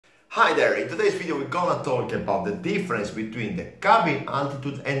Hi there, in today's video we're gonna talk about the difference between the cabin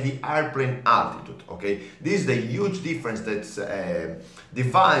altitude and the airplane altitude, okay? This is the huge difference that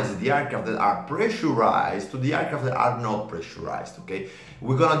divides the aircraft that are pressurized to the aircraft that are not pressurized, okay?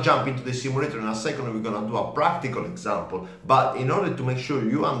 We're gonna jump into the simulator in a second and we're gonna do a practical example, but in order to make sure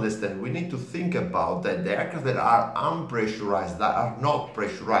you understand, we need to think about that the aircraft that are unpressurized, that are not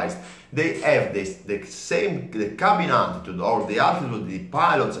pressurized, they have the cabin altitude, or the altitude the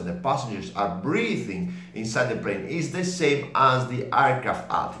pilots and the passengers are breathing inside the plane is the same as the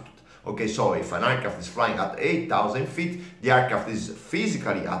aircraft altitude. Okay, so if an aircraft is flying at 8,000 feet, the aircraft is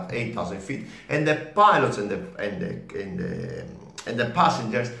physically at 8,000 feet, and the pilots and the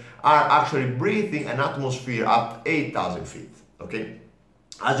passengers are actually breathing an atmosphere at 8,000 feet. Okay.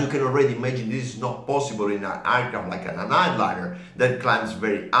 As you can already imagine, this is not possible in an aircraft like an nightliner that climbs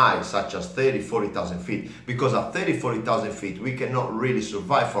very high, such as 30-40,000 feet, because at 30-40,000 feet we cannot really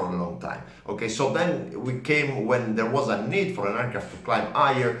survive for a long time. Okay, so then when there was a need for an aircraft to climb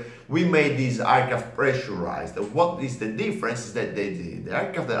higher, we made these aircraft pressurized. What is the difference is that the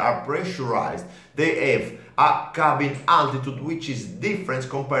aircraft that are pressurized, they have a cabin altitude which is different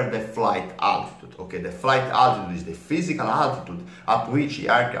compared to the flight altitude. Okay, the flight altitude is the physical altitude at which the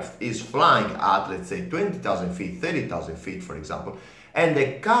aircraft is flying at, let's say, 20,000 feet, 30,000 feet, for example. And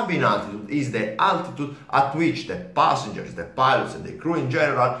the cabin altitude is the altitude at which the passengers, the pilots, and the crew in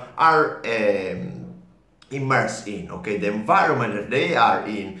general are immersed in. Okay, the environment that they are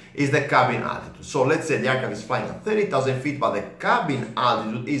in is the cabin altitude. So let's say the aircraft is flying at 30,000 feet, but the cabin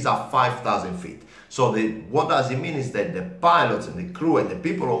altitude is at 5,000 feet. So what does it mean is that the pilots and the crew and the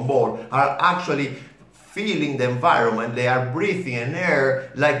people on board are actually feeling the environment, they are breathing in air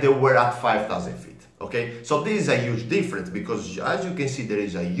like they were at 5,000 feet. Okay, so this is a huge difference because, as you can see, there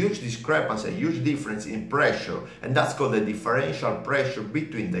is a huge discrepancy, a huge difference in pressure, and that's called the differential pressure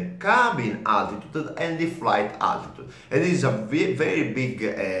between the cabin altitude and the flight altitude. And this is a very big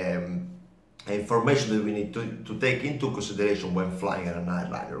information that we need to take into consideration when flying an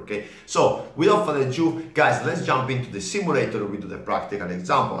nightliner. Okay, so without further ado, guys, let's jump into the simulator. We do the practical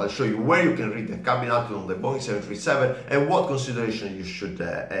example. I'll show you where you can read the cabin altitude on the Boeing 737 and what consideration you should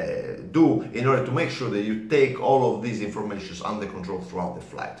do in order to make sure that you take all of these informations under control throughout the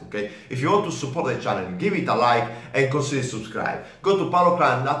flight. Okay, if you want to support the channel, give it a like and consider subscribe. Go to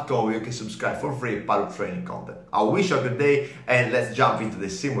PILOTCLIMB.com where you can subscribe for free pilot training content. I wish you a good day and let's jump into the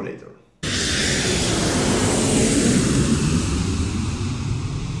simulator.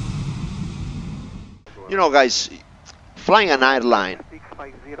 You know, guys, flying an airline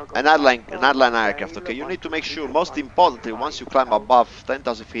aircraft, okay, you need to make sure, most importantly, once you climb above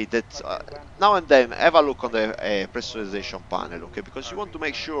 10,000 feet, that now and then have a look on the pressurization panel, okay, because you want to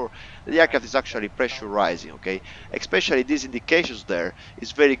make sure the aircraft is actually pressurizing, okay, especially these indications there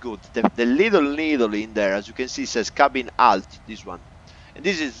is very good. The little needle in there, as you can see, says cabin alt, this one. And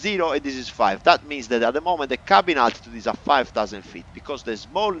this is 0 and this is 5. That means that at the moment the cabin altitude is at 5,000 feet because the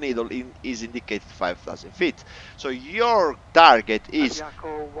small needle is indicated 5,000 feet. So your target is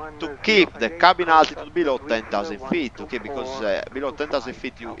to keep the cabin altitude below 10,000 feet, okay? Because below 10,000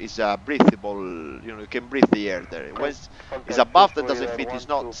 feet is breathable. You know, you can breathe the air there. When it's above 10,000 feet, it's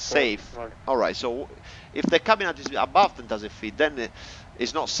not safe. All right. So if the cabin altitude is above 10,000 feet, then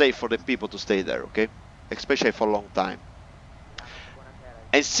it's not safe for the people to stay there, okay? Especially for a long time.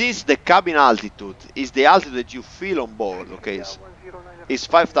 And since the cabin altitude is the altitude that you feel on board, okay, is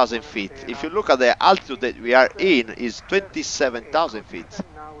 5,000 feet. If you look at the altitude that we are in, is 27,000 feet.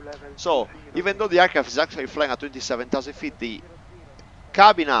 So even though the aircraft is actually flying at 27,000 feet, the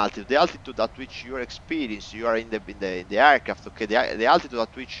cabin altitude, the altitude at which you are experiencing, you are in the aircraft, okay, the altitude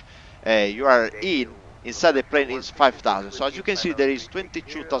at which you are inside the plane is 5,000. So as you can see, there is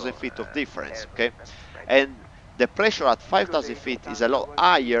 22,000 feet of difference, okay, and the pressure at 5,000 feet is a lot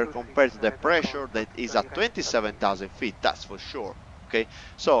higher compared to the pressure that is at 27,000 feet, that's for sure, okay?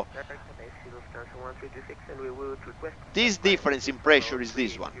 So this difference in pressure is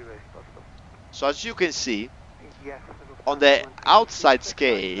this one. So as you can see, on the outside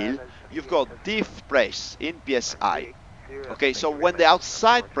scale, you've got diff press in PSI, okay? So when the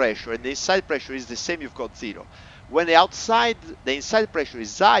outside pressure and the inside pressure is the same, you've got 0. When the inside pressure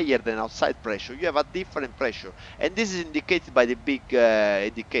is higher than outside pressure, you have a different pressure, and this is indicated by the big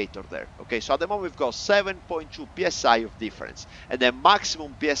indicator there. Okay, so at the moment we've got 7.2 psi of difference, and the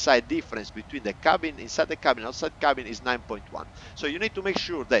maximum psi difference between the cabin, inside the cabin, outside cabin is 9.1. So you need to make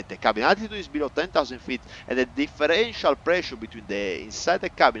sure that the cabin altitude is below 10,000 feet, and the differential pressure between the inside the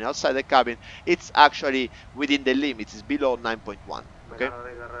cabin, outside the cabin, it's actually within the limits, it's below 9.1. Okay.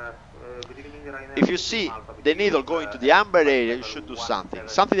 If you see the needle going to the amber area, you should do something.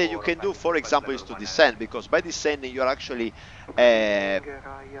 Something that you can do, for example, is to descend, because by descending you're actually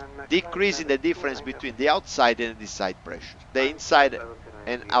decreasing the difference between the outside and the inside pressure, the inside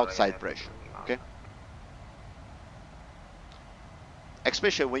and outside pressure, okay?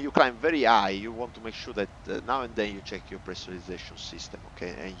 Especially when you climb very high, you want to make sure that now and then you check your pressurization system,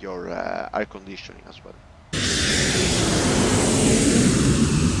 okay, and your air conditioning as well.